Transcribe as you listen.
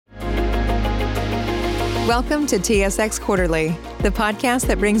Welcome to TSX Quarterly, the podcast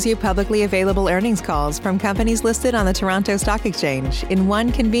that brings you publicly available earnings calls from companies listed on the Toronto Stock Exchange in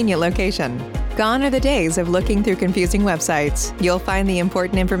one convenient location. Gone are the days of looking through confusing websites. You'll find the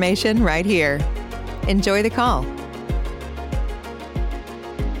important information right here. Enjoy the call.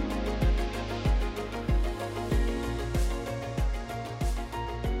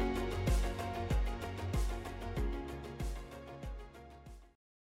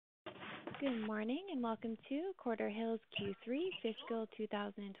 Good morning and welcome to Quarterhill's Q3 Fiscal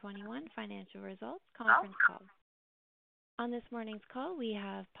 2021 Financial Results Conference Call. On this morning's call, we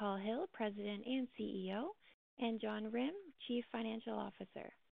have Paul Hill, President and CEO, and John Rim, Chief Financial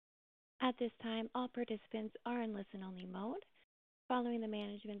Officer. At this time, all participants are in listen-only mode. Following the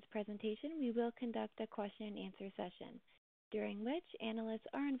management's presentation, we will conduct a question-and-answer session, during which analysts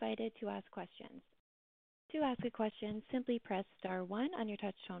are invited to ask questions. To ask a question, simply press star 1 on your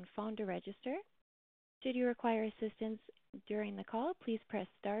touch-tone phone to register. Should you require assistance during the call, please press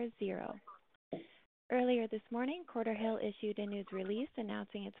star 0. Earlier this morning, Quarterhill issued a news release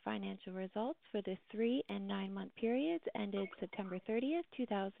announcing its financial results for the 3- and 9-month periods ended September 30th,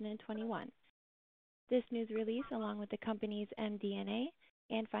 2021. This news release, along with the company's MD&A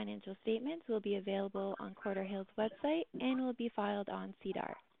and financial statements, will be available on Quarterhill's website and will be filed on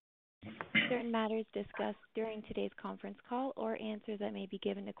SEDAR. Certain matters discussed during today's conference call or answers that may be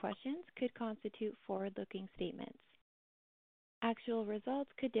given to questions could constitute forward-looking statements. Actual results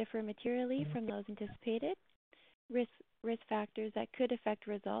could differ materially from those anticipated. Risk factors that could affect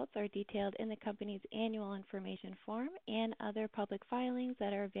results are detailed in the company's annual information form and other public filings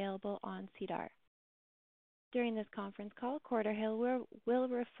that are available on SEDAR. During this conference call, Quarterhill will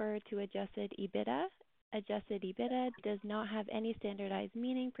refer to adjusted EBITDA. Adjusted EBITDA does not have any standardized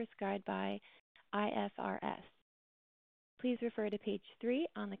meaning prescribed by IFRS. Please refer to page 3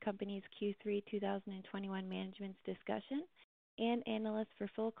 on the company's Q3 2021 management's discussion and analysts for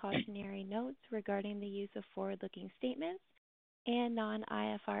full cautionary notes regarding the use of forward-looking statements and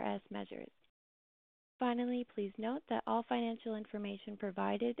non-IFRS measures. Finally, please note that all financial information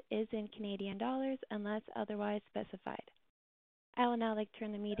provided is in Canadian dollars unless otherwise specified. I will now like to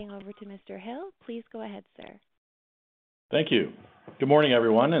turn the meeting over to Mr. Hill. Please go ahead, sir. Thank you. Good morning,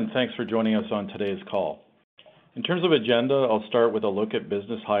 everyone, and thanks for joining us on today's call. In terms of agenda, I'll start with a look at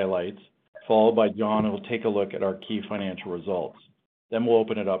business highlights, followed by John, who will take a look at our key financial results. Then we'll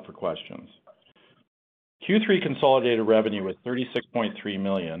open it up for questions. Q3 consolidated revenue was 36.3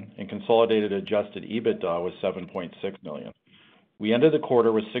 million, and consolidated adjusted EBITDA was 7.6 million. We ended the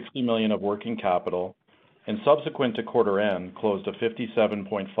quarter with 60 million of working capital, and subsequent to quarter end, closed a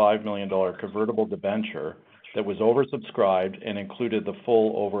 $57.5 million convertible debenture that was oversubscribed and included the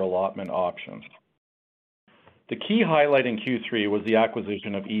full over-allotment option. The key highlight in Q3 was the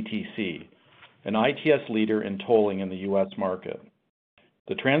acquisition of ETC, an ITS leader in tolling in the U.S. market.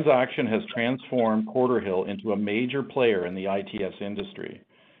 The transaction has transformed Quarterhill into a major player in the ITS industry,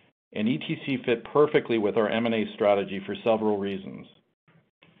 and ETC fit perfectly with our M&A strategy for several reasons.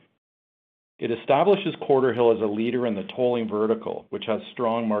 It establishes Quarterhill as a leader in the tolling vertical, which has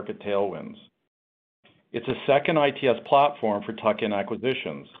strong market tailwinds. It's a second ITS platform for tuck-in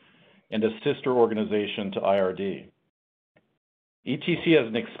acquisitions and a sister organization to IRD. ETC has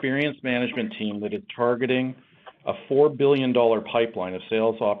an experienced management team that is targeting a $4 billion pipeline of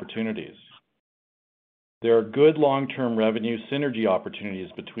sales opportunities. There are good long-term revenue synergy opportunities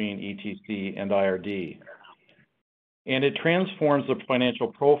between ETC and IRD. And it transforms the financial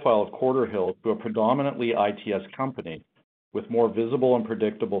profile of Quarterhill to a predominantly ITS company with more visible and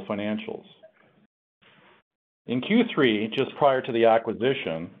predictable financials. In Q3, just prior to the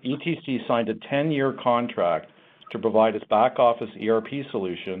acquisition, ETC signed a 10-year contract to provide its back-office ERP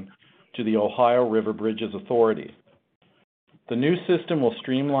solution to the Ohio River Bridges Authority. The new system will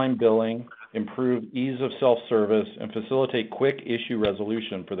streamline billing, improve ease of self-service, and facilitate quick issue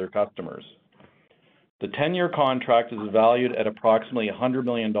resolution for their customers. The 10-year contract is valued at approximately $100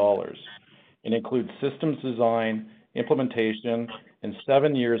 million and includes systems design, implementation, and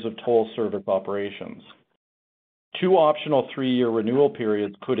 7 years of toll service operations. 2 optional 3-year renewal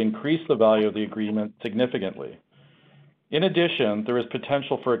periods could increase the value of the agreement significantly. In addition, there is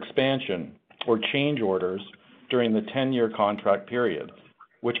potential for expansion or change orders during the 10-year contract period,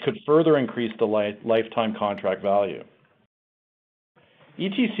 which could further increase the lifetime contract value.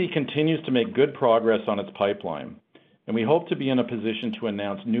 ETC continues to make good progress on its pipeline, and we hope to be in a position to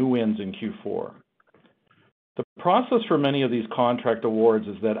announce new wins in Q4. The process for many of these contract awards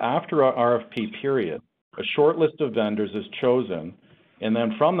is that after our RFP period, a short list of vendors is chosen, and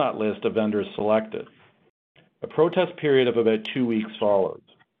then from that list, a vendor is selected. A protest period of about 2 weeks follows.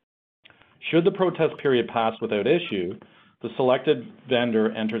 Should the protest period pass without issue, the selected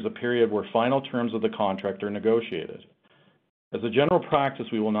vendor enters a period where final terms of the contract are negotiated. As a general practice,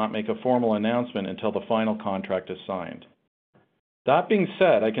 we will not make a formal announcement until the final contract is signed. That being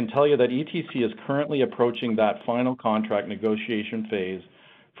said, I can tell you that ETC is currently approaching that final contract negotiation phase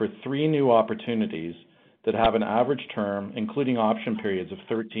for 3 new opportunities that have an average term, including option periods, of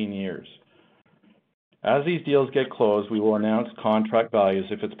 13 years. As these deals get closed, we will announce contract values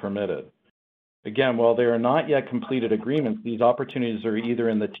if it's permitted. Again, while they are not yet completed agreements, these opportunities are either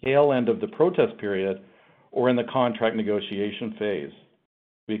in the tail end of the protest period or in the contract negotiation phase.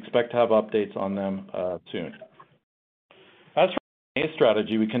 We expect to have updates on them soon. As for our M&A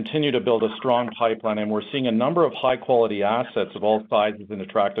strategy, we continue to build a strong pipeline, and we're seeing a number of high-quality assets of all sizes and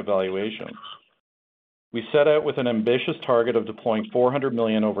attractive valuations. We set out with an ambitious target of deploying $400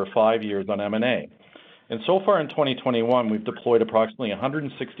 million over 5 years on M&A. And so far in 2021, we've deployed approximately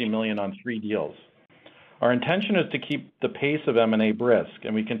 $160 million on 3 deals. Our intention is to keep the pace of M&A brisk,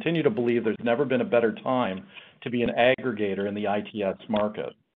 and we continue to believe there's never been a better time to be an aggregator in the ITS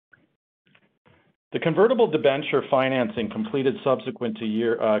market. The convertible debenture financing completed subsequent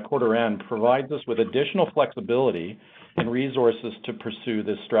to quarter end provides us with additional flexibility and resources to pursue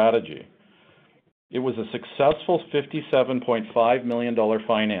this strategy. It was a successful $57.5 million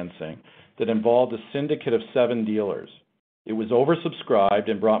financing that involved a syndicate of 7 dealers. It was oversubscribed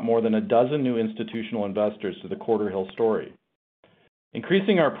and brought more than a dozen new institutional investors to the Quarterhill story.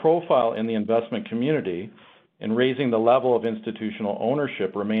 Increasing our profile in the investment community and raising the level of institutional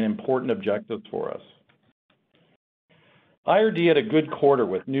ownership remain important objectives for us. IRD had a good quarter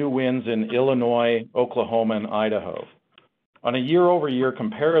with new wins in Illinois, Oklahoma, and Idaho. On a year-over-year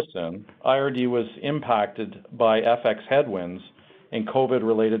comparison, IRD was impacted by FX headwinds and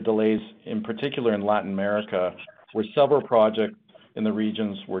COVID-related delays, in particular in Latin America, where several projects in the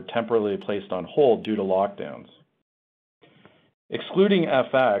regions were temporarily placed on hold due to lockdowns. Excluding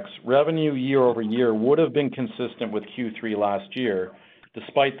FX, revenue year over year would have been consistent with Q3 last year,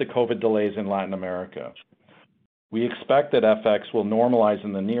 despite the COVID delays in Latin America. We expect that FX will normalize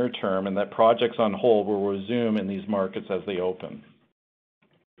in the near term and that projects on hold will resume in these markets as they open.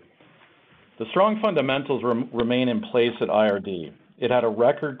 The strong fundamentals remain in place at IRD. It had a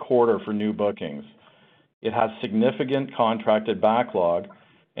record quarter for new bookings. It has significant contracted backlog,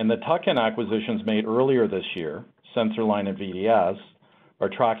 and the tuck-in acquisitions made earlier this year, Sensorline and VDS, are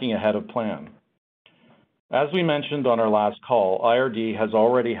tracking ahead of plan. As we mentioned on our last call, IRD has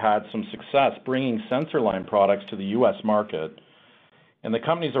already had some success bringing Sensorline products to the U.S. market, and the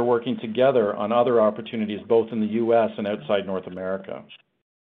companies are working together on other opportunities both in the U.S. and outside North America.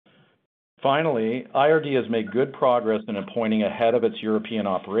 Finally, IRD has made good progress in appointing a head of its European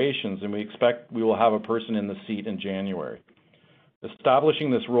operations, and we expect we will have a person in the seat in January. Establishing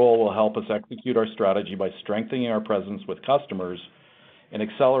this role will help us execute our strategy by strengthening our presence with customers and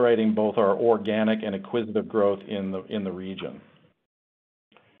accelerating both our organic and acquisitive growth in the region.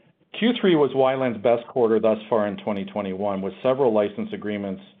 Q3 was WiLAN's best quarter thus far in 2021, with several license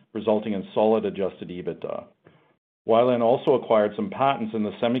agreements resulting in solid adjusted EBITDA. WiLAN also acquired some patents in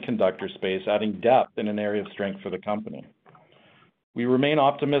the semiconductor space, adding depth in an area of strength for the company. We remain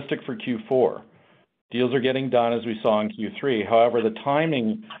optimistic for Q4. Deals are getting done as we saw in Q3. However, the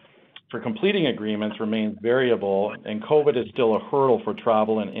timing for completing agreements remains variable, and COVID is still a hurdle for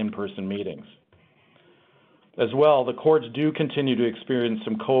travel and in-person meetings. As well, the courts do continue to experience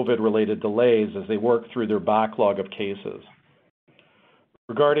some COVID-related delays as they work through their backlog of cases.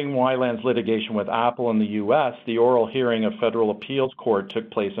 Regarding WiLAN's litigation with Apple in the U.S., the oral hearing of federal appeals court took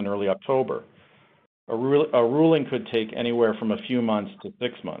place in early October. A ruling could take anywhere from a few months to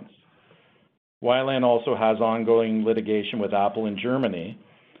 6 months. WiLAN also has ongoing litigation with Apple in Germany,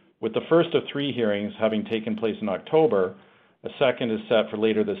 with the first of 3 hearings having taken place in October. A second is set for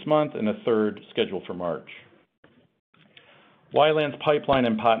later this month, and a third scheduled for March. WiLAN's pipeline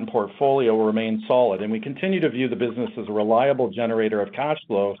and patent portfolio will remain solid, and we continue to view the business as a reliable generator of cash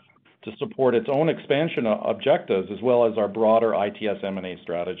flow to support its own expansion objectives, as well as our broader ITS M&A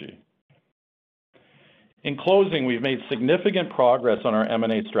strategy. In closing, we've made significant progress on our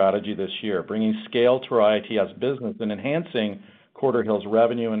M&A strategy this year, bringing scale to our ITS business and enhancing Quarterhill's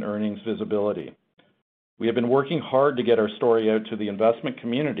revenue and earnings visibility. We have been working hard to get our story out to the investment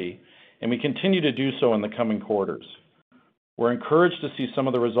community, and we continue to do so in the coming quarters. We're encouraged to see some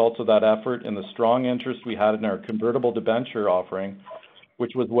of the results of that effort and the strong interest we had in our convertible debenture offering,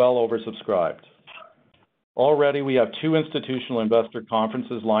 which was well oversubscribed. Already, we have 2 institutional investor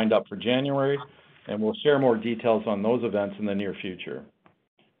conferences lined up for January, and we'll share more details on those events in the near future.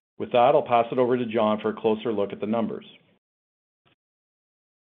 With that, I'll pass it over to John for a closer look at the numbers.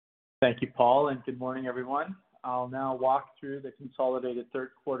 Thank you, Paul, and good morning, everyone. I'll now walk through the consolidated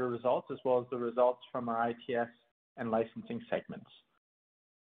third quarter results as well as the results from our ITS and licensing segments.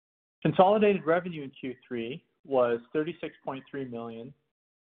 Consolidated revenue in Q3 was $36.3 million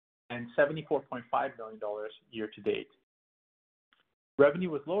and $74.5 million year to date. Revenue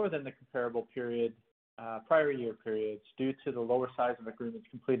was lower than the comparable prior year periods due to the lower size of agreements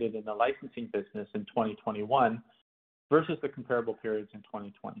completed in the licensing business in 2021 versus the comparable periods in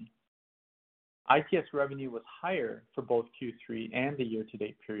 2020. ITS revenue was higher for both Q3 and the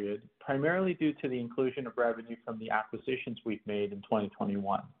year-to-date period, primarily due to the inclusion of revenue from the acquisitions we've made in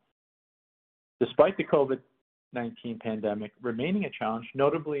 2021. Despite the COVID-19 pandemic remaining a challenge,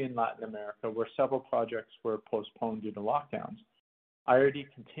 notably in Latin America, where several projects were postponed due to lockdowns, IRD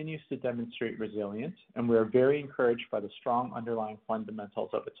continues to demonstrate resilience, and we are very encouraged by the strong underlying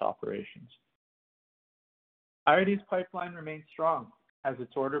fundamentals of its operations. IRD's pipeline remains strong, as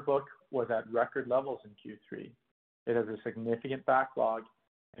its order book was at record levels in Q3. It has a significant backlog,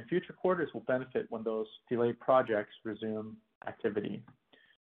 and future quarters will benefit when those delayed projects resume activity.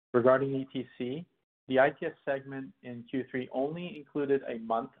 Regarding ETC, the ITS segment in Q3 only included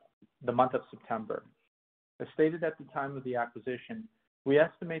the month of September. As stated at the time of the acquisition, we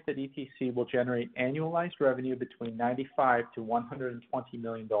estimate that ETC will generate annualized revenue between $95 to $120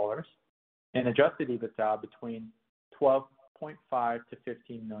 million and adjusted EBITDA between $12.5 to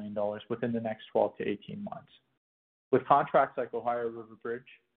 $15 million within the next 12 to 18 months. With contracts like Ohio River Bridge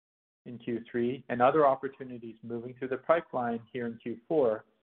in Q3 and other opportunities moving through the pipeline here in Q4,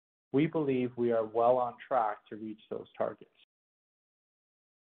 we believe we are well on track to reach those targets.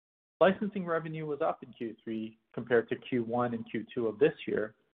 Licensing revenue was up in Q3 compared to Q1 and Q2 of this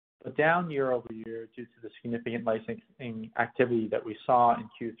year, but down year over year due to the significant licensing activity that we saw in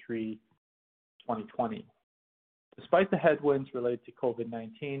Q3 2020. Despite the headwinds related to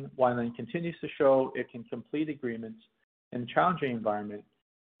COVID-19, Wi-LAN continues to show it can complete agreements in a challenging environment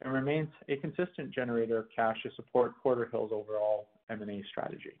and remains a consistent generator of cash to support Quarterhill's overall M&A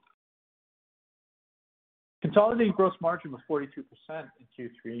strategy. Consolidated gross margin was 42% in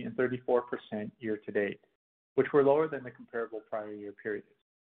Q3 and 34% year to date, which were lower than the comparable prior year periods.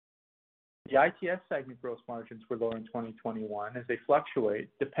 The ITS segment gross margins were lower in 2021 as they fluctuate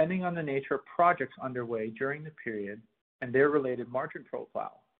depending on the nature of projects underway during the period and their related margin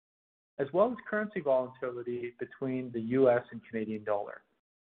profile, as well as currency volatility between the US and Canadian dollar.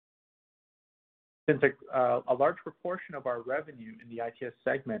 Since a large proportion of our revenue in the ITS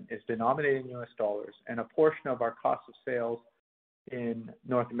segment is denominated in US dollars and a portion of our cost of sales in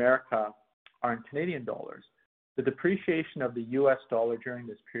North America are in Canadian dollars, the depreciation of the US dollar during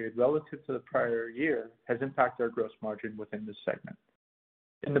this period relative to the prior year has impacted our gross margin within this segment.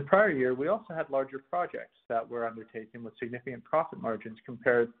 In the prior year, we also had larger projects that were undertaken with significant profit margins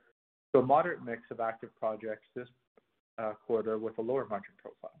compared to a moderate mix of active projects this quarter with a lower margin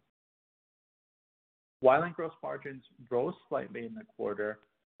profile. Wi-LAN gross margins rose slightly in the quarter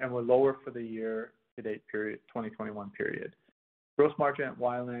and were lower for the year-to-date period, 2021 period. Gross margin at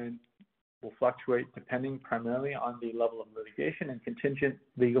Wi-LAN will fluctuate depending primarily on the level of litigation and contingent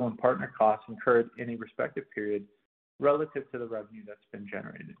legal and partner costs incurred in a respective period relative to the revenue that's been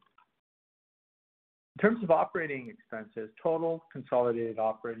generated. In terms of operating expenses, total consolidated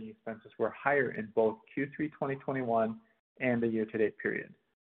operating expenses were higher in both Q3 2021 and the year-to-date period.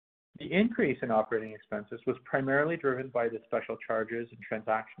 The increase in operating expenses was primarily driven by the special charges and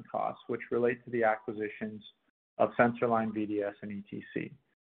transaction costs, which relate to the acquisitions of Sensorline, VDS, and ETC,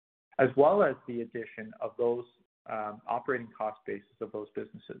 as well as the addition of those operating cost bases of those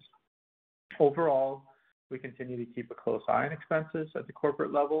businesses. Overall, we continue to keep a close eye on expenses at the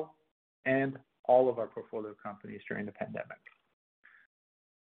corporate level and all of our portfolio companies during the pandemic.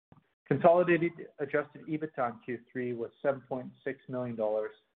 Consolidated adjusted EBITDA in Q3 was $7.6 million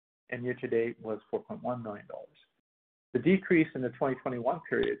and year-to-date was $4.1 million. The decrease in the 2021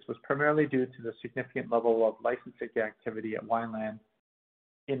 periods was primarily due to the significant level of licensing activity at Wi-LAN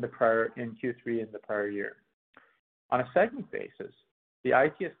in Q3 in the prior year. On a segment basis, the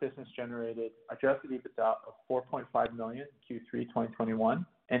ITS business generated adjusted EBITDA of $4.5 million in Q3 2021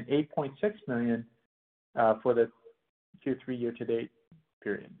 and $8.6 million for the Q3 year-to-date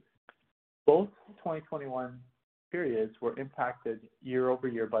period. Both 2021 periods were impacted year over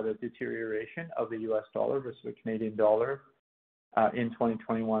year by the deterioration of the US dollar versus the Canadian dollar in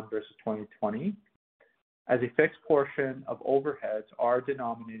 2021 versus 2020, as a fixed portion of overheads are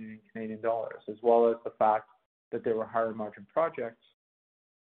denominated in Canadian dollars, as well as the fact that there were higher margin projects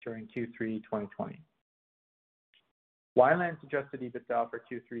during Q3 2020. Wi-LAN's adjusted EBITDA for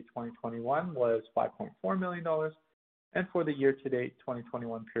Q3 2021 was $5.4 million and for the year-to-date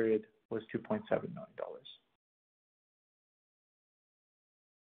 2021 period was $2.7 million.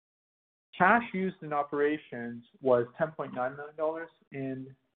 Cash used in operations was $10.9 million in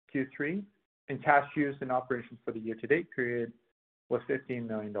Q3, and cash used in operations for the year-to-date period was $15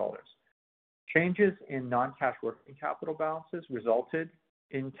 million. Changes in non-cash working capital balances resulted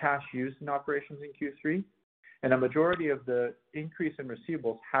in cash used in operations in Q3, and a majority of the increase in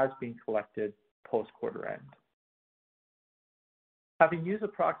receivables has been collected post-quarter end. Having used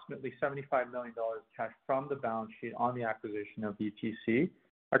approximately $75 million cash from the balance sheet on the acquisition of ETC,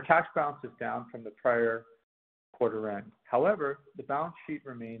 our cash balance is down from the prior quarter end. However, the balance sheet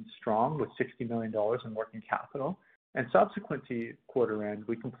remains strong with $60 million in working capital, and subsequent to quarter end,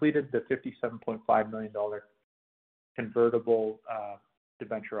 we completed the $57.5 million convertible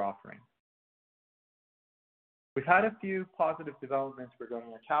debenture offering. We've had a few positive developments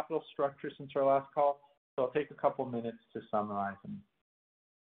regarding our capital structure since our last call, so I'll take a couple minutes to summarize them.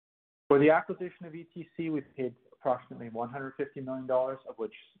 For the acquisition of ETC, we paid approximately $150 million, of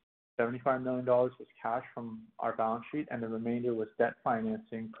which $75 million was cash from our balance sheet, and the remainder was debt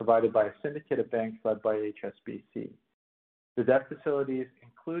financing provided by a syndicate of banks led by HSBC. The debt facilities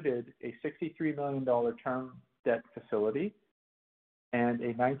included a $63 million term debt facility and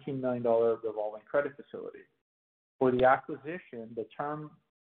a $19 million revolving credit facility. For the acquisition, the term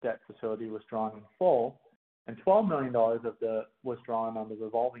debt facility was drawn in full, and $12 million was drawn on the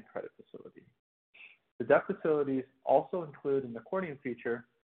revolving credit facility. The debt facilities also include an accordion feature,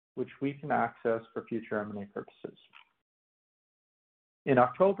 which we can access for future M&A purposes. In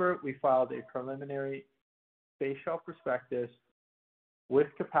October, we filed a preliminary base shelf prospectus with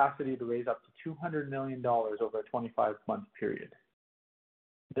capacity to raise up to $200 million over a 25-month period.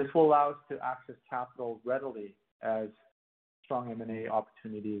 This will allow us to access capital readily as strong M&A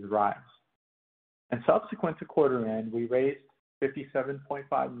opportunities arise. And subsequent to quarter end, we raised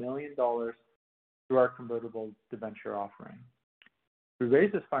 $57.5 million through our convertible debenture offering. We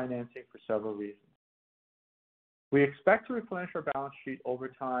raised this financing for several reasons. We expect to replenish our balance sheet over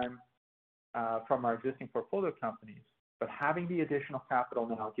time from our existing portfolio companies, but having the additional capital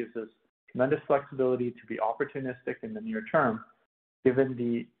now gives us tremendous flexibility to be opportunistic in the near term, given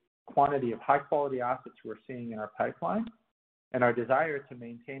the quantity of high-quality assets we're seeing in our pipeline and our desire to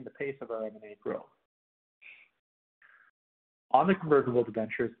maintain the pace of our M&A growth. On the convertible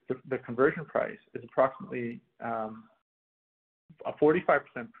debentures, the conversion price is approximately a 45%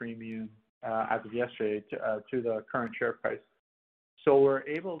 premium as of yesterday to the current share price. So we're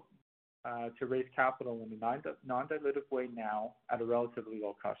able to raise capital in a non-dilutive way now at a relatively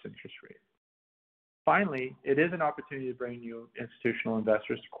low-cost interest rate. Finally, it is an opportunity to bring new institutional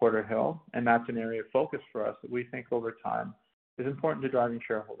investors to Quarterhill, and that's an area of focus for us that we think over time is important to driving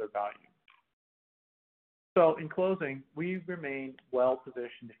shareholder value. So in closing, we remain well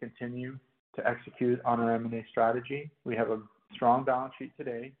positioned to continue to execute on our M&A strategy. We have a strong balance sheet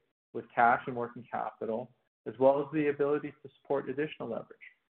today with cash and working capital, as well as the ability to support additional leverage.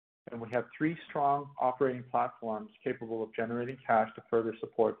 And we have 3 strong operating platforms capable of generating cash to further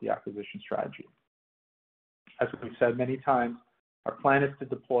support the acquisition strategy. As we've said many times, our plan is to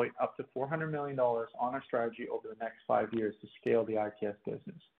deploy up to $400 million on our strategy over the next 5 years to scale the ITS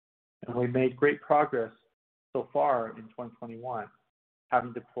business. And we've made great progress so far in 2021,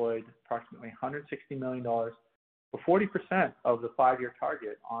 having deployed approximately $160 million, or 40% of the 5-year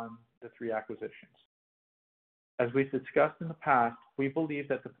target on the 3 acquisitions. As we've discussed in the past, we believe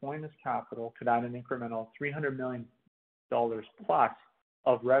that deploying this capital could add an incremental $300 million plus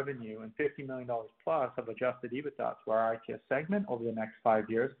of revenue and $50 million plus of adjusted EBITDA to our ITS segment over the next 5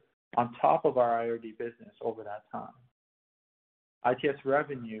 years, on top of our IRD business over that time. ITS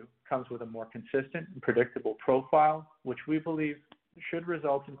revenue comes with a more consistent and predictable profile, which we believe should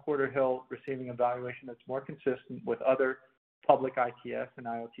result in Quarterhill receiving a valuation that's more consistent with other public ITS and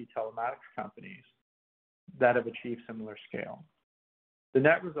IoT telematics companies that have achieved similar scale. The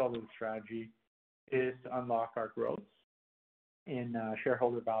net result of the strategy is to unlock our growth in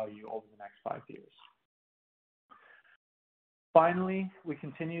shareholder value over the next 5 years. Finally, we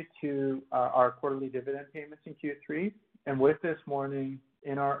continue to our quarterly dividend payments in Q3, and with this morning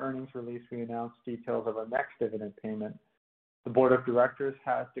in our earnings release, we announced details of our next dividend payment. The Board of Directors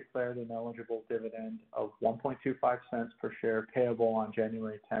has declared an eligible dividend of 1.25 cents per share payable on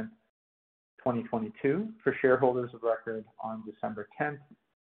January 10th, 2022 for shareholders of record on December 10th,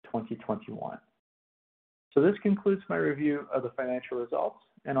 2021. So this concludes my review of the financial results,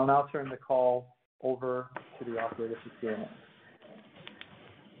 and I'll now turn the call over to the operator for Q&A.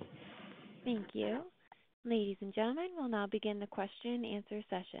 Thank you. Ladies and gentlemen, we'll now begin the question and answer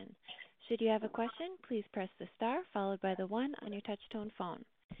session. Should you have a question, please press the star followed by the 1 on your touch-tone phone.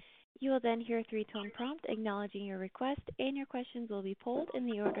 You will then hear a 3-tone prompt acknowledging your request, and your questions will be polled in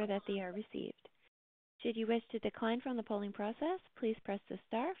the order that they are received. Should you wish to decline from the polling process, please press the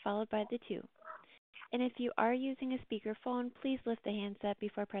star followed by the 2. And if you are using a speakerphone, please lift the handset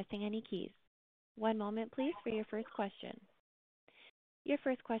before pressing any keys. One moment, please, for your first question. Your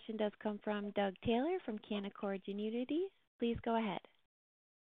first question does come from Doug Taylor from Canaccord Genuity. Please go ahead.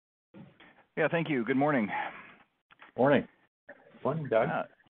 Yeah, thank you. Good morning. Morning. Morning, Doug.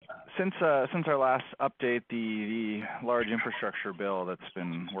 Since our last update, the large infrastructure bill that's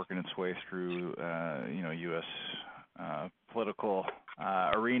been working its way through, U.S. Political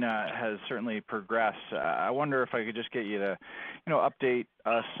arena has certainly progressed. I wonder if I could just get you to, update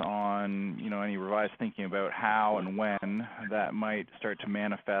us on, any revised thinking about how and when that might start to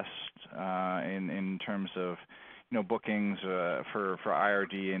manifest in terms of, bookings for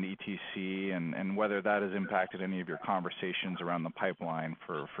IRD and ETC, and whether that has impacted any of your conversations around the pipeline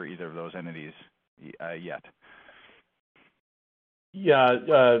for either of those entities yet. Yeah,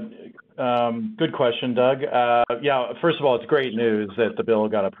 good question, Doug. First of all, it's great news that the bill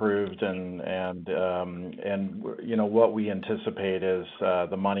got approved, and what we anticipate is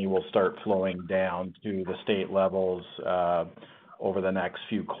the money will start flowing down to the state levels over the next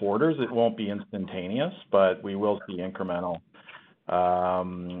few quarters. It won't be instantaneous, but we will see incremental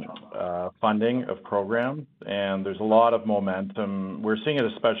funding of programs, and there's a lot of momentum. We're seeing it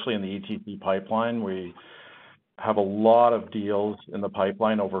especially in the ETC pipeline. We have a lot of deals in the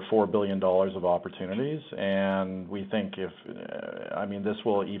pipeline, over $4 billion of opportunities, and we think this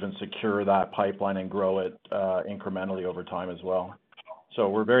will even secure that pipeline and grow it incrementally over time as well. So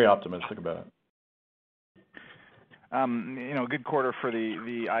we're very optimistic about it. Good quarter for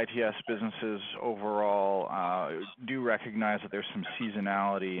the ITS businesses overall. Do recognize that there's some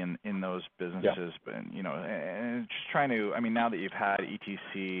seasonality in those businesses, but and just trying to. Now that you've had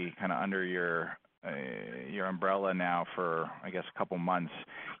ETC kind of under your umbrella now for, I guess, a couple months,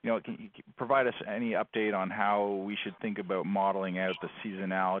 can you provide us any update on how we should think about modeling out the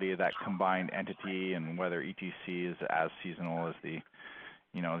seasonality of that combined entity and whether ETC is as seasonal as the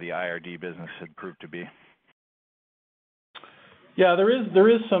IRD business had proved to be? Yeah, there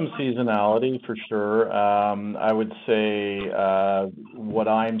is some seasonality for sure. I would say what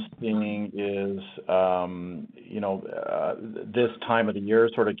I'm seeing is this time of the year,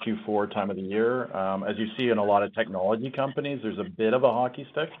 sort of Q4 time of the year, as you see in a lot of technology companies, there's a bit of a hockey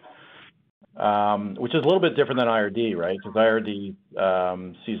stick, which is a little bit different than IRD, right? Because IRD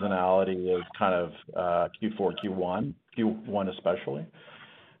seasonality is kind of Q4, Q1 especially.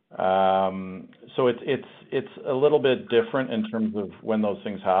 So it's a little bit different in terms of when those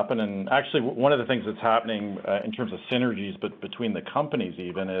things happen. And actually, one of the things that's happening in terms of synergies, but between the companies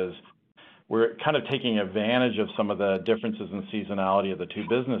even, is we're kind of taking advantage of some of the differences in seasonality of the two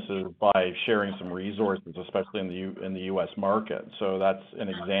businesses by sharing some resources, especially in the U.S. market. So that's an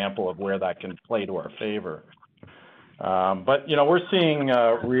example of where that can play to our favor. But we're seeing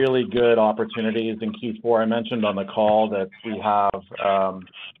really good opportunities in Q4. I mentioned on the call that we have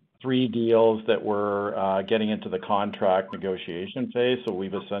 3 deals that we're getting into the contract negotiation phase. So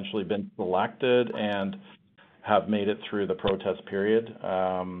we've essentially been selected and have made it through the protest period.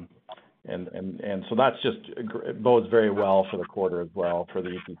 And so that's just bodes very well for the quarter as well for the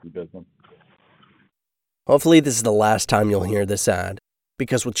ETC business. Hopefully this is the last time you'll hear this ad.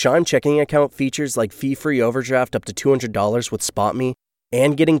 Because with Chime checking account features like fee-free overdraft up to $200 with SpotMe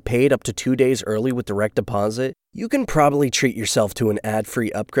and getting paid up to 2 days early with direct deposit, you can probably treat yourself to an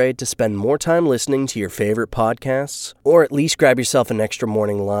ad-free upgrade to spend more time listening to your favorite podcasts, or at least grab yourself an extra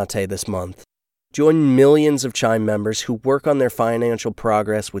morning latte this month. Join millions of Chime members who work on their financial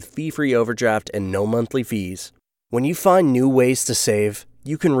progress with fee-free overdraft and no monthly fees. When you find new ways to save,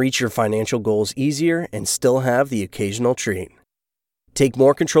 you can reach your financial goals easier and still have the occasional treat. Take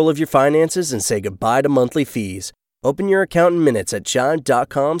more control of your finances and say goodbye to monthly fees. Open your account in minutes at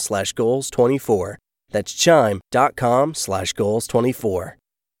chime.com/goals24. That's chime.com/goals24.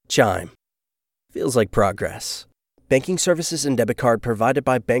 Chime. Feels like progress. Banking services and debit card provided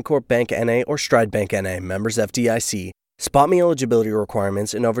by Bancorp Bank N.A. or Stride Bank N.A. Members FDIC. SpotMe eligibility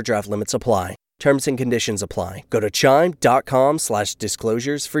requirements and overdraft limits apply. Terms and conditions apply. Go to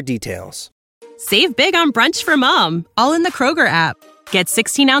chime.com/disclosures for details. Save big on brunch for mom, all in the Kroger app. Get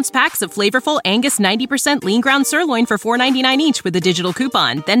 16-ounce packs of flavorful Angus 90% lean ground sirloin for $4.99 each with a digital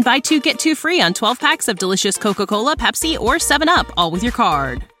coupon. Then buy 2, get 2 free on 12 packs of delicious Coca-Cola, Pepsi, or 7-Up, all with your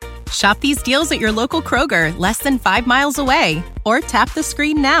card. Shop these deals at your local Kroger, less than 5 miles away. Or tap the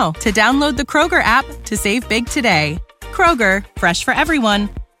screen now to download the Kroger app to save big today. Kroger, fresh for everyone.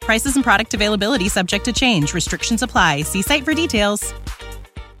 Prices and product availability subject to change. Restrictions apply. See site for details.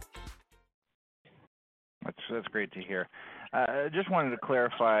 That's great to hear. Just wanted to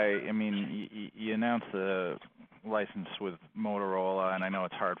clarify, I mean, you announced the license with Motorola, and I know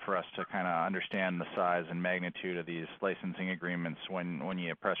it's hard for us to kind of understand the size and magnitude of these licensing agreements when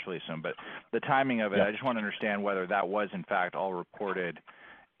you press release them, but the timing of it, I just want to understand whether that was in fact all reported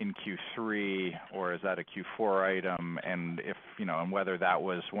in Q3, or is that a Q4 item, and if, and whether that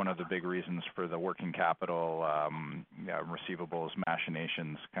was one of the big reasons for the working capital receivables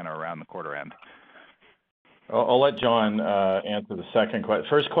machinations kind of around the quarter end. I'll let John answer the second question.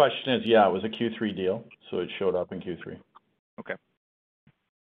 First question is, yeah, it was a Q3 deal, so it showed up in Q3. Okay.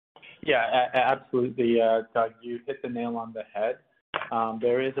 Yeah, absolutely, Doug. You hit the nail on the head.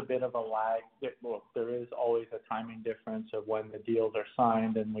 There is a bit of a lag. There is always a timing difference of when the deals are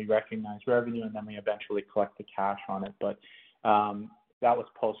signed and we recognize revenue, and then we eventually collect the cash on it. But that was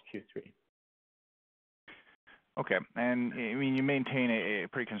post Q3. Okay, and I mean, you maintain a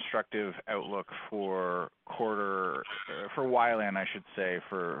pretty constructive outlook for WiLAN, I should say,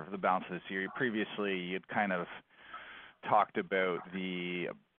 for the balance of this year. Previously, you'd kind of talked about the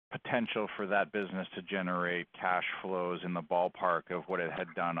potential for that business to generate cash flows in the ballpark of what it had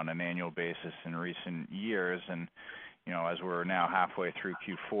done on an annual basis in recent years. And, as we're now halfway through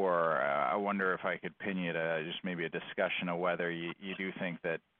Q4, I wonder if I could pin you to just maybe a discussion of whether you do think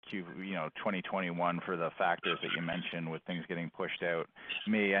that 2021, for the factors that you mentioned with things getting pushed out,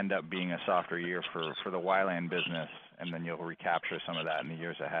 may end up being a softer year for the WiLAN business, and then you'll recapture some of that in the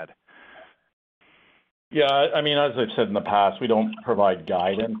years ahead. Yeah, I mean, as I've said in the past, we don't provide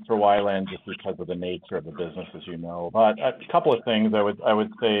guidance for WiLAN just because of the nature of the business, as you know. But a couple of things I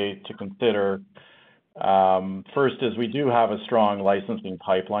would say to consider. First is we do have a strong licensing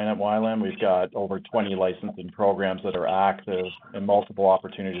pipeline at WiLAN. We've got over 20 licensing programs that are active and multiple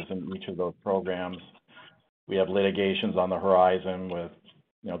opportunities in each of those programs. We have litigations on the horizon with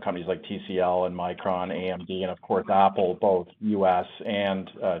companies like TCL and Micron, AMD, and of course Apple, both U.S. and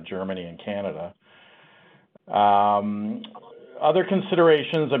Germany and Canada. Other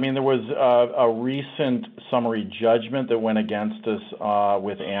considerations, I mean, there was a recent summary judgment that went against us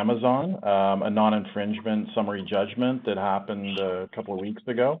with Amazon, a non-infringement summary judgment that happened a couple of weeks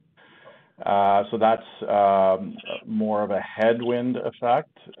ago. So that's more of a headwind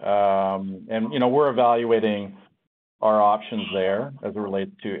effect. And, we're evaluating our options there as it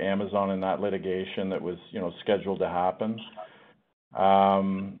relates to Amazon and that litigation that was, scheduled to happen.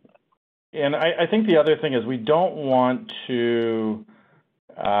 And I think the other thing is we don't want to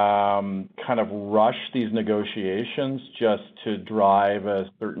kind of rush these negotiations just to drive a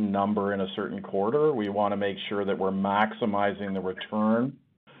certain number in a certain quarter. We want to make sure that we're maximizing the return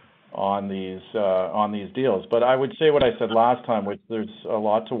on these deals. But I would say what I said last time, which there's a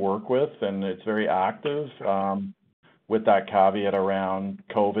lot to work with, and it's very active with that caveat around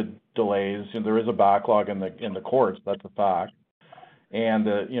COVID delays. There is a backlog in the courts, that's a fact. And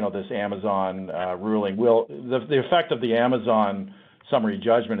this Amazon ruling will the effect of the Amazon summary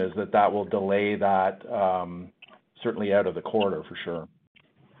judgment is that will delay that certainly out of the quarter for sure.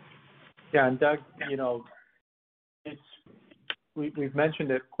 Yeah, and Doug, we've mentioned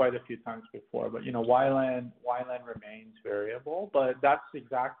it quite a few times before, but WiLAN remains variable, but that's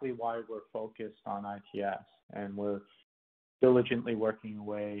exactly why we're focused on ITS, and we're diligently working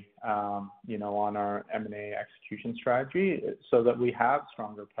away, on our M&A execution strategy so that we have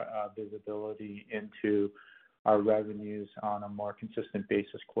stronger visibility into our revenues on a more consistent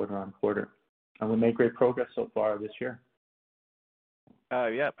basis quarter on quarter. And we made great progress so far this year.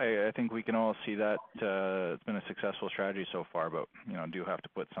 I think we can all see that it's been a successful strategy so far, but, do have to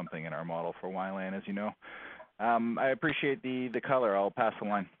put something in our model for WiLAN, as you know. I appreciate the color. I'll pass the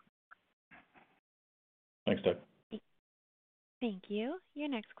line. Thanks, Doug. Thank you. Your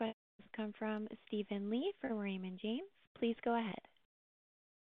next question comes from Stephen Lee from Raymond James. Please go ahead.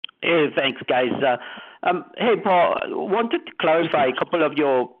 Hey, thanks, guys. Hey, Paul, wanted to clarify a couple of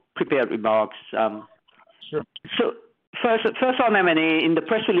your prepared remarks. Sure. So first on M&A, in the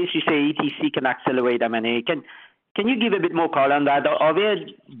press release you say ETC can accelerate M&A. Can you give a bit more color on that? Are there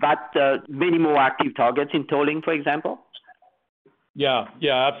many more active targets in tolling, for example? Yeah,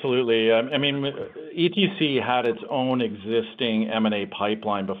 absolutely. I mean, ETC had its own existing M&A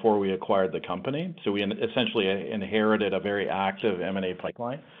pipeline before we acquired the company. So we essentially inherited a very active M&A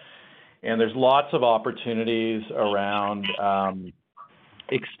pipeline. And there's lots of opportunities around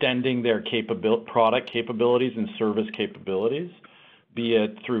extending their product capabilities and service capabilities, be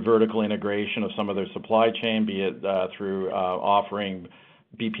it through vertical integration of some of their supply chain, be it through offering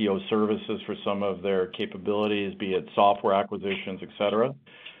BPO services for some of their capabilities, be it software acquisitions, et cetera.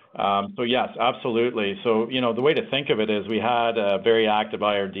 So yes, absolutely. So, the way to think of it is we had a very active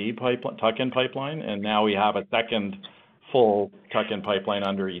IRD tuck-in pipeline, and now we have a second full tuck-in pipeline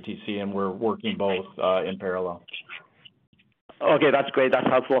under ETC, and we're working both in parallel. Okay, that's great. That's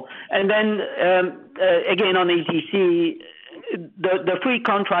helpful. And then again on ETC, the three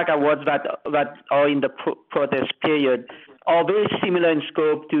contract awards that are in the protest period are very similar in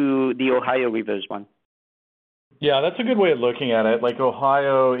scope to the Ohio Rivers one. Yeah, that's a good way of looking at it. Like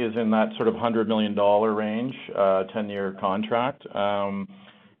Ohio is in that sort of $100 million range, 10-year contract.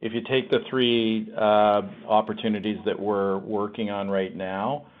 If you take the three opportunities that we're working on right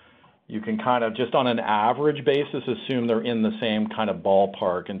now, you can kind of just on an average basis assume they're in the same kind of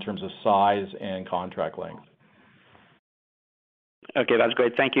ballpark in terms of size and contract length. Okay, that's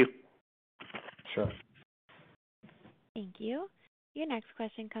great. Thank you. Sure. Thank you. Your next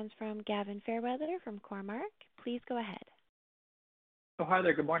question comes from Gavin Fairweather from Cormark. Please go ahead. Oh, hi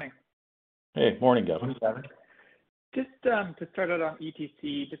there. Good morning. Hey, morning, Gavin. Morning, Gavin. Just to start out on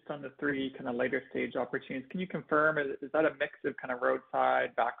ETC, just on the three kind of later stage opportunities, can you confirm, is that a mix of kind of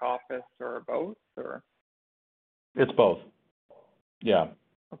roadside, back office, or both? Or It's both. Yeah.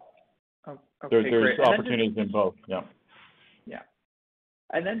 okay, There's great. opportunities in both. Yeah. Yeah.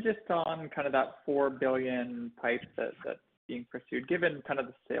 And then just on kind of that $4 billion pipe that's being pursued, given kind of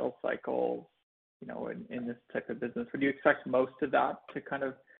the sales cycles, in this type of business, would you expect most of that to kind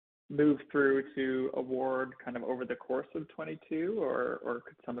of move through to award kind of over the course of 22, or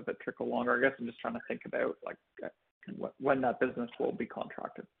could some of it trickle longer? I guess I'm just trying to think about like when that business will be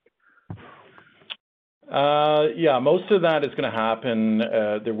contracted. Yeah, most of that is going to happen.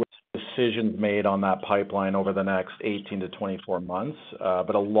 There will be decisions made on that pipeline over the next 18 to 24 months,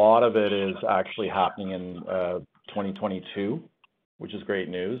 but a lot of it is actually happening in 2022, which is great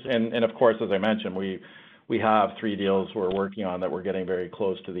news. And of course, as I mentioned, we have three deals we're working on that we're getting very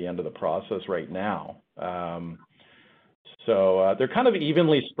close to the end of the process right now. So they're kind of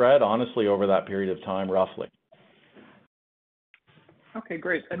evenly spread, honestly, over that period of time, roughly. Okay,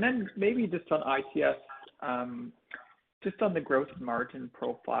 great. And then maybe just on ITS, just on the gross margin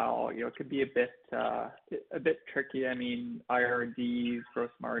profile, it could be a bit tricky. I mean, IRD's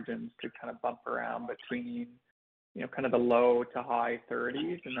gross margins could kind of bump around between kind of the low to high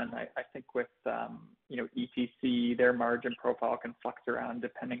 30s. And then I think with, ETC, their margin profile can flux around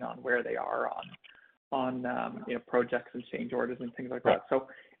depending on where they are on projects and change orders and things like that. So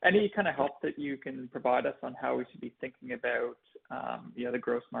any kind of help that you can provide us on how we should be thinking about, the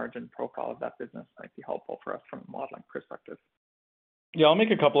gross margin profile of that business might be helpful for us from a modeling perspective. Yeah, I'll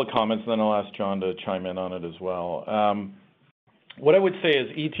make a couple of comments, and then I'll ask John to chime in on it as well. What I would say is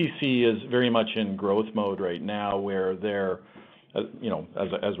ETC is very much in growth mode right now, where they're,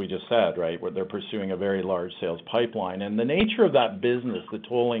 as we just said, right, where they're pursuing a very large sales pipeline. And the nature of that business, the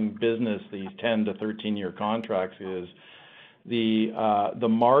tolling business, these 10 to 13-year contracts, is the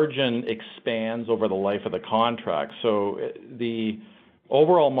margin expands over the life of the contract. So the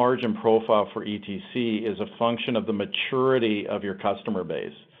overall margin profile for ETC is a function of the maturity of your customer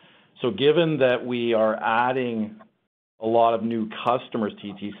base. So given that we are adding a lot of new customers to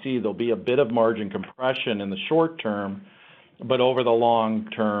ETC, there'll be a bit of margin compression in the short term, but over the long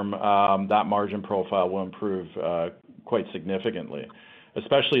term, that margin profile will improve quite significantly,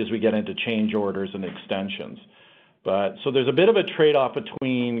 especially as we get into change orders and extensions. But so there's a bit of a trade-off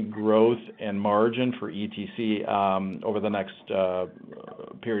between growth and margin for ETC over the next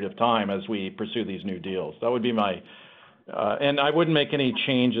period of time as we pursue these new deals. That would be my and I wouldn't make any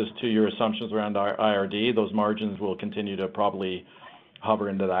changes to your assumptions around IRD. Those margins will continue to probably hover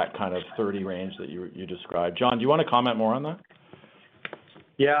into that kind of 30 range that you described. John, do you want to comment more on that?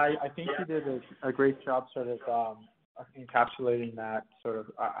 Yeah, I think you did a great job sort of encapsulating that sort of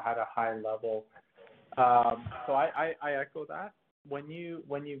at a high level. So I echo that. When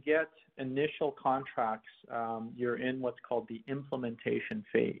you get initial contracts, you're in what's called the implementation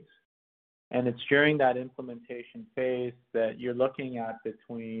phase. And it's during that implementation phase that you're looking at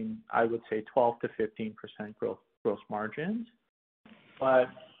between, I would say, 12 to 15% gross margins. But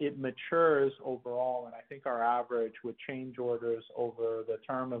it matures overall, and I think our average with change orders over the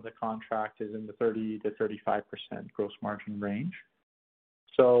term of the contract is in the 30 to 35% gross margin range.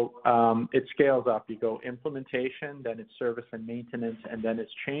 So it scales up. You go implementation, then it's service and maintenance, and then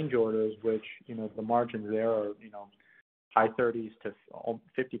it's change orders, which, the margins there are, high 30s to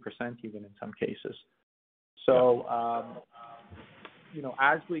 50% even in some cases. So,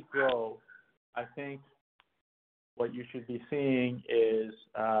 as we grow, I think what you should be seeing is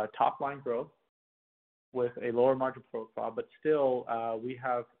top line growth with a lower margin profile, but still we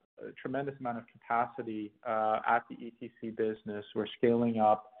have a tremendous amount of capacity at the ETC business. We're scaling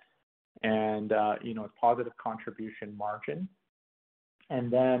up and positive contribution margin.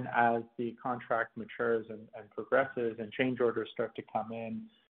 And then as the contract matures and progresses and change orders start to come in,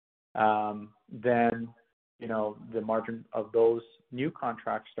 then the margin of those new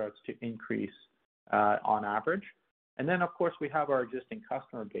contracts starts to increase on average. And then, of course, we have our existing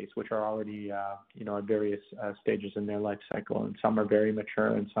customer base, which are already, at various stages in their life cycle, and some are very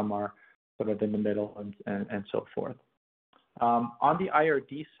mature, and some are sort of in the middle, and so forth. On the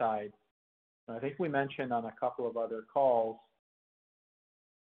IRD side, I think we mentioned on a couple of other calls,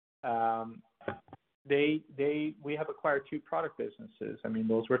 we have acquired 2 product businesses. I mean,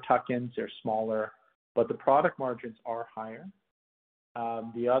 those were tuck-ins; they're smaller, but the product margins are higher.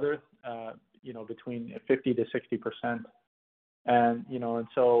 The other, between 50 to 60%, and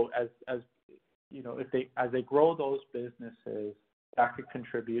so as they grow those businesses, that could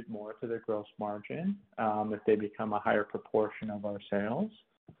contribute more to their gross margin if they become a higher proportion of our sales.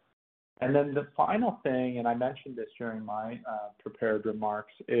 And then the final thing, and I mentioned this during my prepared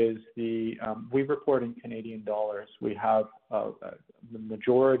remarks, is we report in Canadian dollars. We have the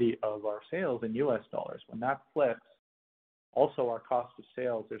majority of our sales in U.S. dollars. When that flips, also our cost of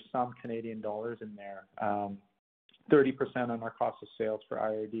sales, there's some Canadian dollars in there. 30% on our cost of sales for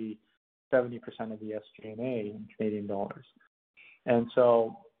IRD, 70% of the SG&A in Canadian dollars. And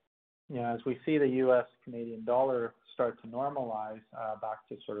so, as we see the U.S. Canadian dollar start to normalize back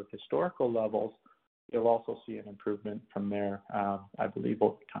to sort of historical levels, you'll also see an improvement from there, I believe,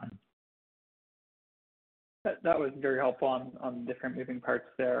 over time. That was very helpful on different moving parts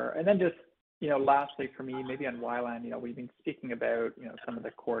there. And then just, lastly for me, maybe on WiLAN, we've been speaking about, some of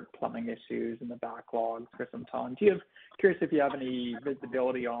the court plumbing issues and the backlogs for some time. Curious if you have any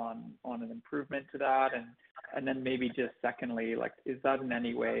visibility on an improvement to that, and then maybe just secondly, is that in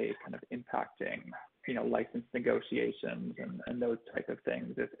any way kind of impacting, license negotiations and those type of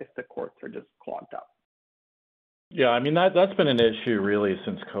things if the courts are just clogged up? Yeah, I mean, that's been an issue really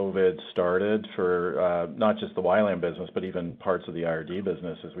since COVID started for not just the WiLAN business, but even parts of the IRD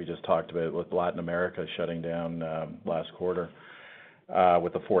business, as we just talked about with Latin America shutting down last quarter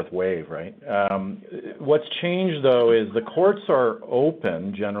with the fourth wave, right? What's changed, though, is the courts are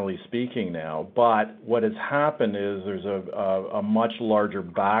open, generally speaking now, but what has happened is there's a much larger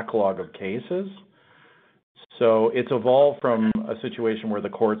backlog of cases. So it's evolved from a situation where the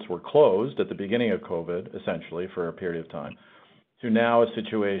courts were closed at the beginning of COVID, essentially, for a period of time, to now a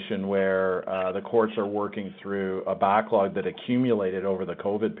situation where the courts are working through a backlog that accumulated over the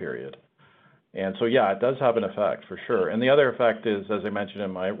COVID period. And so, yeah, it does have an effect, for sure. And the other effect is, as I mentioned in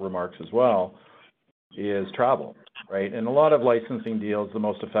my remarks as well, is travel, right? In a lot of licensing deals, the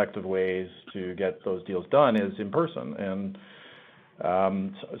most effective ways to get those deals done is in person. And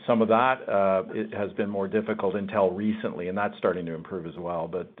some of that it has been more difficult until recently, and that's starting to improve as well.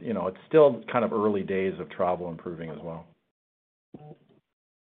 But, it's still kind of early days of travel improving as well.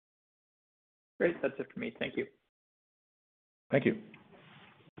 Great. That's it for me. Thank you. Thank you.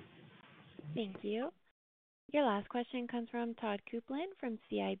 Thank you. Your last question comes from Todd Coupland from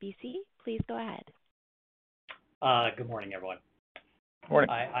CIBC. Please go ahead. Good morning, everyone. Morning.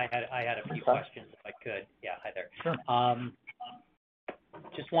 I had a few questions, if I could. Yeah, hi there. Sure.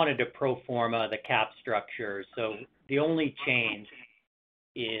 Just wanted to pro forma the cap structure. So the only change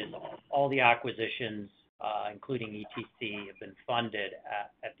is all the acquisitions, including ETC, have been funded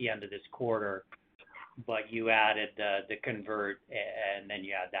at the end of this quarter, but you added the convert, and then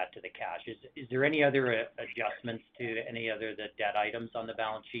you add that to the cash. Is there any other adjustments to any other the debt items on the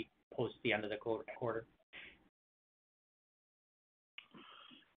balance sheet post the end of the quarter?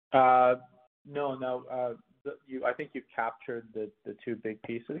 No. I think you captured the 2 big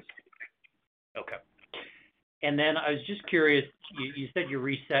pieces. Okay. And then I was just curious. You said you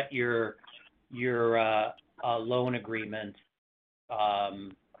reset your loan agreement.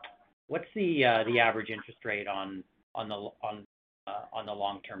 What's the average interest rate on the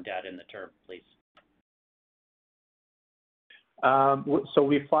long-term debt in the term, please? So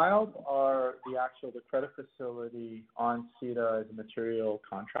we filed the credit facility on CETA as a material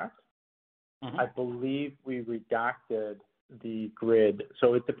contract. Mm-hmm. I believe we redacted the grid.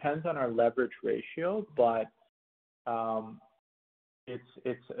 So it depends on our leverage ratio, but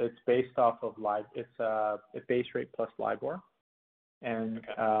it's based off of it's a base rate plus LIBOR, and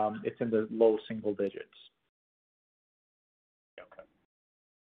it's in the low single digits. Okay.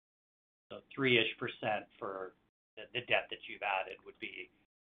 So 3-ish% for the debt that you've added would be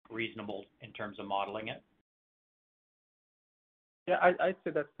reasonable in terms of modeling it? Yeah, I'd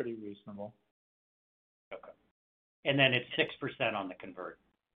say that's pretty reasonable. Okay. And then it's 6% on the convert.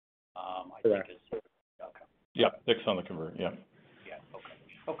 I Correct. think it's okay. Yeah, 6 on the convert. Yeah. Yeah. Okay.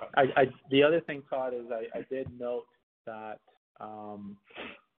 Okay. The other thing, Todd, is I did note that,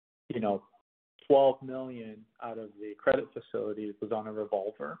 12 million out of the credit facility was on a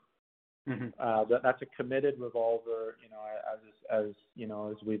revolver. Mm-hmm. That's a committed revolver, as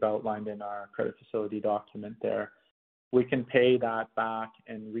we've outlined in our credit facility document there. We can pay that back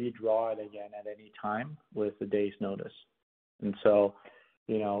and redraw it again at any time with a day's notice. And so,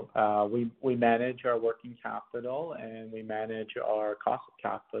 we manage our working capital and we manage our cost of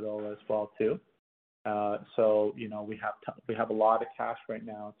capital as well too. So we have a lot of cash right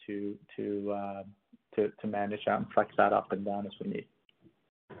now to manage that and flex that up and down as we need.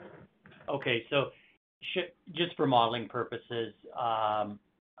 Okay, so just for modeling purposes,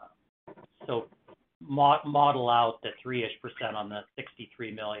 so model out the 3-ish% on the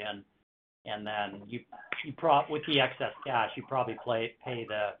 63 million, and then you with the excess cash, you probably pay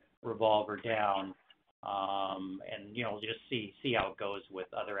the revolver down, and just see how it goes with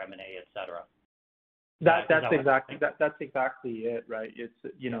other M&A, et cetera. That's exactly it, right? It's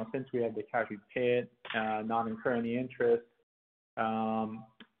since we have the cash, we pay it, not incur any interest,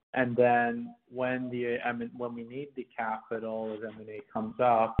 and then when we need the capital as M&A comes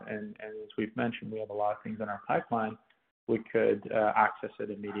up, and as we've mentioned, we have a lot of things in our pipeline, we could access it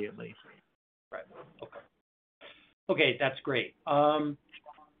immediately. Right. Okay, that's great.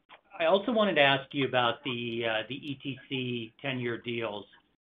 I also wanted to ask you about the ETC 10-year deals.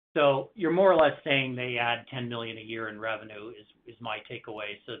 So you're more or less saying they add 10 million a year in revenue is my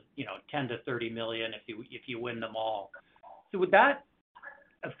takeaway. So 10 to 30 million if you win them all. So would that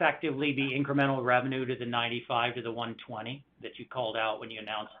effectively be incremental revenue to the 95 to the 120 that you called out when you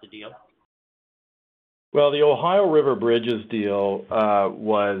announced the deal? Well, the Ohio River Bridges deal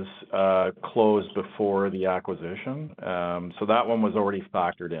was closed before the acquisition, so that one was already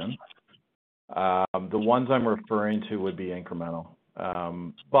factored in. The ones I'm referring to would be incremental.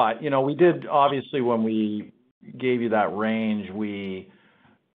 But, we did, obviously, when we gave you that range, we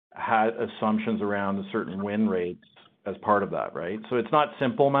had assumptions around a certain win rates as part of that, right? So it's not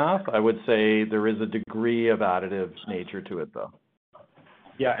simple math. I would say there is a degree of additive nature to it, though.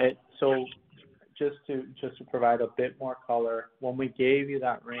 Yeah, so just to provide a bit more color, when we gave you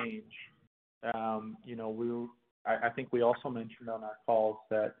that range, I think we also mentioned on our calls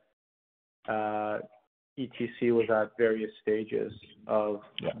that ETC was at various stages of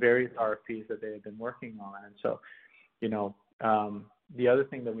various RFPs that they had been working on. And so, the other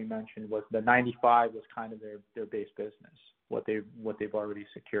thing that we mentioned was the 95 was kind of their base business, what they've already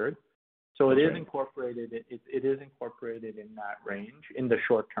secured. So it is incorporated. It is incorporated in that range in the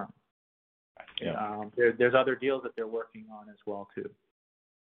short term. Yeah. There's other deals that they're working on as well too.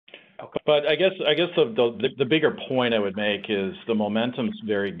 Okay. But I guess the bigger point I would make is the momentum's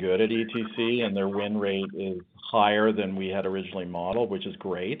very good at ETC, and their win rate is higher than we had originally modeled, which is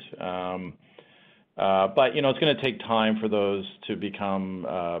great. But it's going to take time for those to become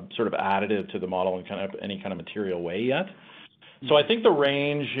sort of additive to the model in any kind of material way yet. So I think the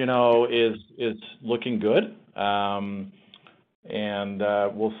range, is looking good. And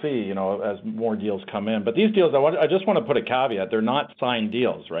we'll see, as more deals come in. But these deals, I just want to put a caveat: they're not signed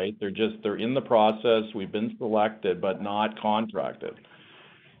deals, right? They're in the process. We've been selected, but not contracted.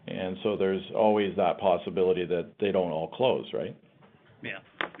 And so there's always that possibility that they don't all close, right? Yeah.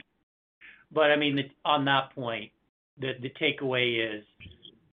 But I mean, on that point, the takeaway is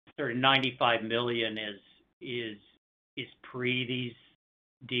sort of 95 million is pre these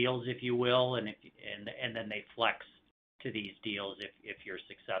deals, if you will, and then they flex to these deals if you're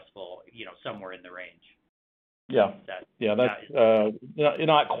successful, somewhere in the range. Yeah. That's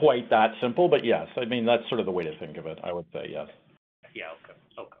not quite that simple, but yes. I mean, that's sort of the way to think of it, I would say, yes. Yeah,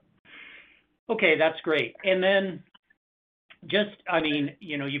 okay, that's great. And then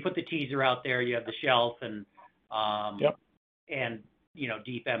you put the teaser out there, you have the shelf and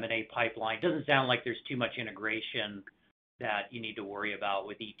deep M&A pipeline. It doesn't sound like there's too much integration that you need to worry about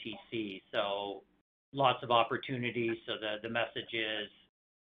with ETC. So lots of opportunities. So the message is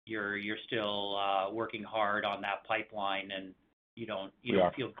you're still working hard on that pipeline, and you don't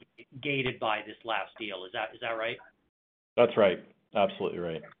feel gated by this last deal. Is that right? That's right. Absolutely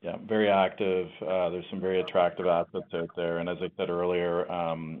right. Yeah, very active. There's some very attractive assets out there, and as I said earlier,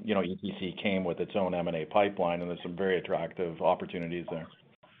 ETC came with its own M&A pipeline, and there's some very attractive opportunities there.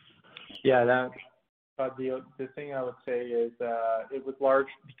 Yeah, the thing I would say is it was large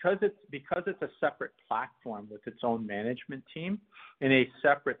because it's a separate platform with its own management team in a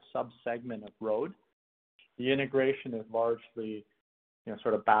separate subsegment of road. The integration is largely,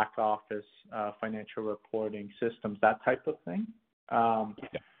 sort of back office, financial reporting systems, that type of thing.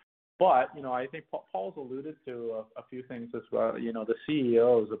 But, I think Paul's alluded to a few things as well. The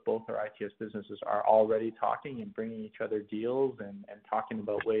CEOs of both our ITS businesses are already talking and bringing each other deals and talking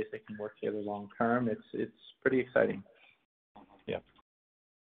about ways they can work together long term. It's pretty exciting. Yeah.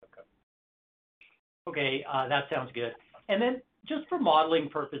 Okay, that sounds good. And then just for modeling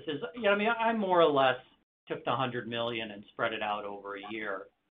purposes, I more or less took the $100 million and spread it out over a year.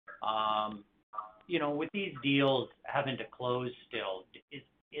 With these deals having to close still,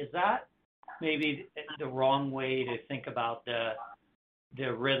 is that maybe the wrong way to think about the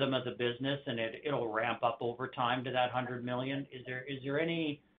rhythm of the business, and it'll ramp up over time to that $100 million? Is there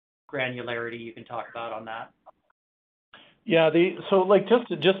any granularity you can talk about on that? Yeah,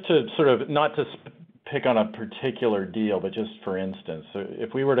 just to sort of not to pick on a particular deal, but just for instance, so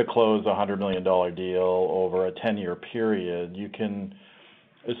if we were to close a $100 million deal over a 10-year period, you can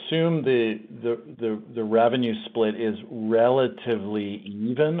assume the revenue split is relatively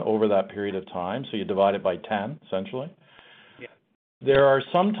even over that period of time. So you divide it by 10, essentially. Yeah. There are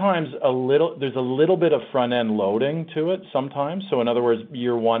sometimes there's a little bit of front end loading to it sometimes. So in other words,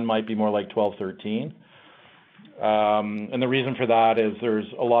 year one might be more like 12, 13. And the reason for that is there's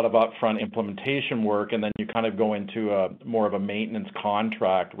a lot of upfront implementation work, and then you kind of go into more of a maintenance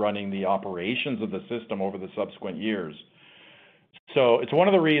contract running the operations of the system over the subsequent years. So it's one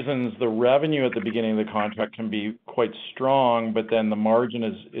of the reasons the revenue at the beginning of the contract can be quite strong, but then the margin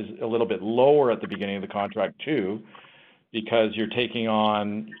is a little bit lower at the beginning of the contract too, because you're taking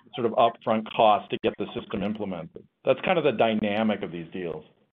on sort of upfront costs to get the system implemented. That's kind of the dynamic of these deals.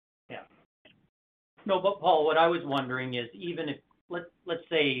 Yeah. No, but Paul, what I was wondering is, even if let's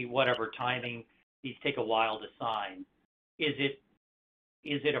say whatever timing these take a while to sign, is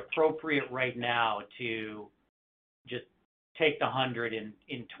it appropriate right now to just take the 100 in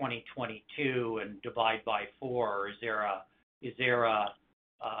 2022 and divide by 4, or is there a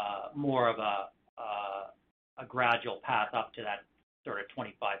more of a gradual path up to that sort of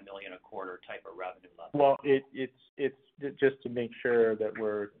 $25 million a quarter type of revenue level? Well, it's just to make sure that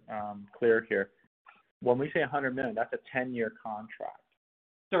we're clear here. When we say 100 million, that's a 10-year contract.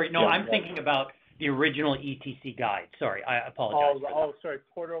 Sorry, no, I'm thinking about the original ETC guide. Sorry, I apologize. Sorry,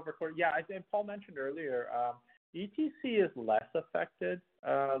 quarter over quarter. Yeah, I think Paul mentioned earlier, ETC is less affected,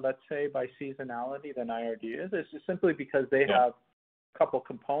 let's say, by seasonality than IRD is. It's just simply because they have a couple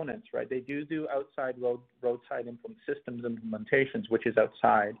components, right? They do outside roadside systems implementations, which is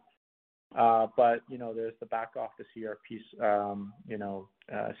outside. But, there's the back office ERP,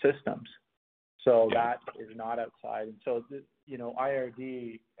 systems. So that is not outside. And so,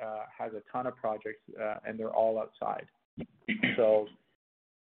 IRD has a ton of projects, and they're all outside. So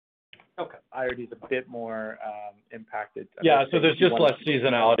okay, IRD is a bit more impacted. Yeah, so there's just less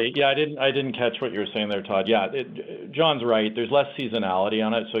seasonality. Yeah, I didn't catch what you were saying there, Todd. Yeah, John's right. There's less seasonality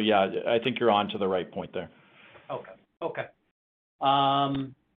on it. So yeah, I think you're on to the right point there. Okay.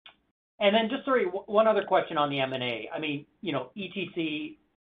 And then just one other question on the M&A. I mean, ETC.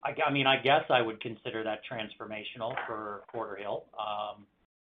 I guess I would consider that transformational for Quarterhill.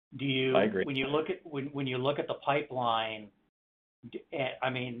 I agree. When you look at the pipeline,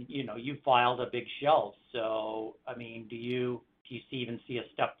 you filed a big shelf. So, do you even see a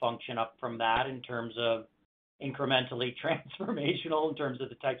step function up from that in terms of incrementally transformational in terms of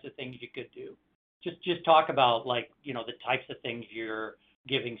the types of things you could do? Just talk about the types of things you're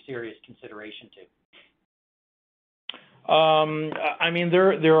giving serious consideration to.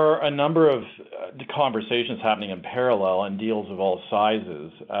 There are a number of conversations happening in parallel and deals of all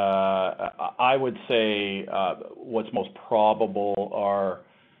sizes. I would say what's most probable are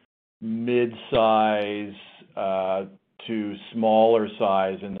mid-size to smaller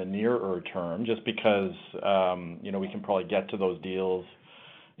size in the nearer term, just because we can probably get to those deals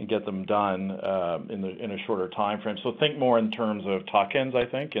and get them done in a shorter time frame. So think more in terms of tuck-ins, I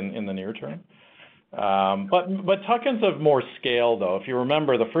think, in the near term. But tuck-ins of more scale, though. If you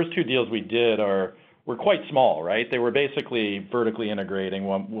remember, the first two deals we did were quite small, right? They were basically vertically integrating.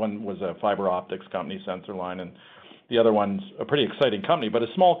 One was a fiber optics company, Sensorline, and the other one's a pretty exciting company, but a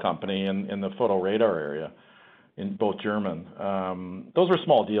small company in the photo radar area, in both German. Those were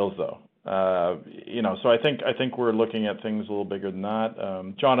small deals, though. So I think we're looking at things a little bigger than that.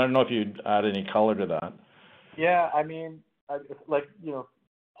 John, I don't know if you'd add any color to that. Yeah,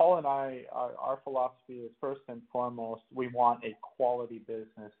 Paul and I, our philosophy is first and foremost, we want a quality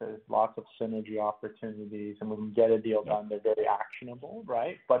business. There's lots of synergy opportunities, and when we get a deal done, they're very actionable,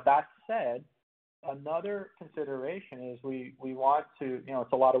 right? But that said, another consideration is we want to,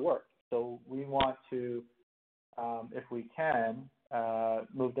 it's a lot of work. So we want to, if we can,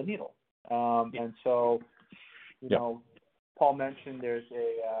 move the needle. And so, Paul mentioned there's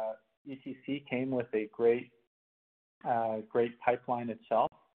ETC came with a great pipeline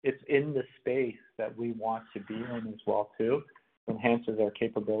itself. It's in the space that we want to be in as well too. Enhances our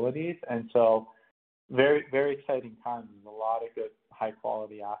capabilities, and so very, very exciting times. There's a lot of good high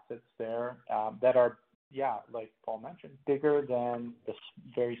quality assets there that are, like Paul mentioned, bigger than the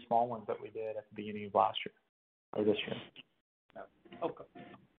very small ones that we did at the beginning of last year or this year.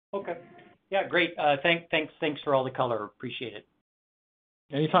 Okay. Yeah, great. Thanks for all the color. Appreciate it.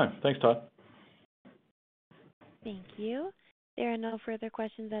 Anytime. Thanks, Todd. Thank you. There are no further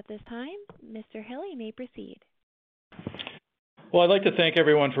questions at this time. Mr. Hill, you may proceed. Well, I'd like to thank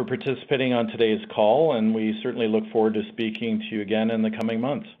everyone for participating on today's call, and we certainly look forward to speaking to you again in the coming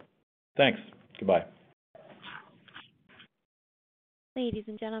months. Thanks. Goodbye. Ladies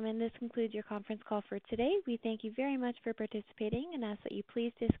and gentlemen, this concludes your conference call for today. We thank you very much for participating and ask that you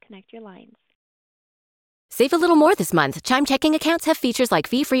please disconnect your lines. Save a little more this month. Chime checking accounts have features like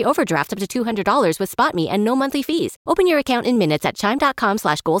fee-free overdraft up to $200 with SpotMe and no monthly fees. Open your account in minutes at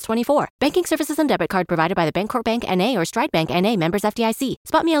chime.com/goals24. Banking services and debit card provided by the Bancorp Bank N.A. or Stride Bank N.A. members FDIC.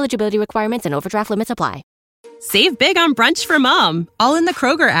 SpotMe eligibility requirements and overdraft limits apply. Save big on brunch for mom, all in the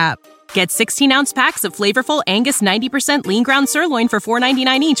Kroger app. Get 16-ounce packs of flavorful Angus 90% lean ground sirloin for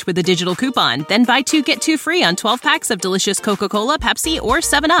 $4.99 each with a digital coupon. Then buy 2, get 2 free on 12 packs of delicious Coca-Cola, Pepsi, or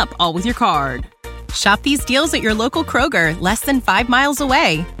 7-Up, all with your card. Shop these deals at your local Kroger, less than 5 miles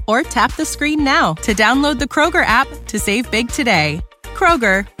away. Or tap the screen now to download the Kroger app to save big today.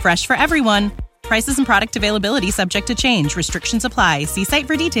 Kroger, fresh for everyone. Prices and product availability subject to change. Restrictions apply. See site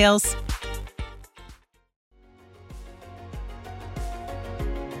for details.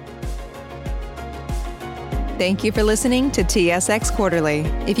 Thank you for listening to TSX Quarterly.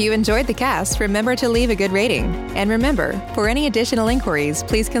 If you enjoyed the cast, remember to leave a good rating. And remember, for any additional inquiries,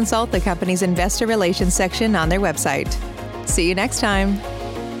 please consult the company's investor relations section on their website. See you next time.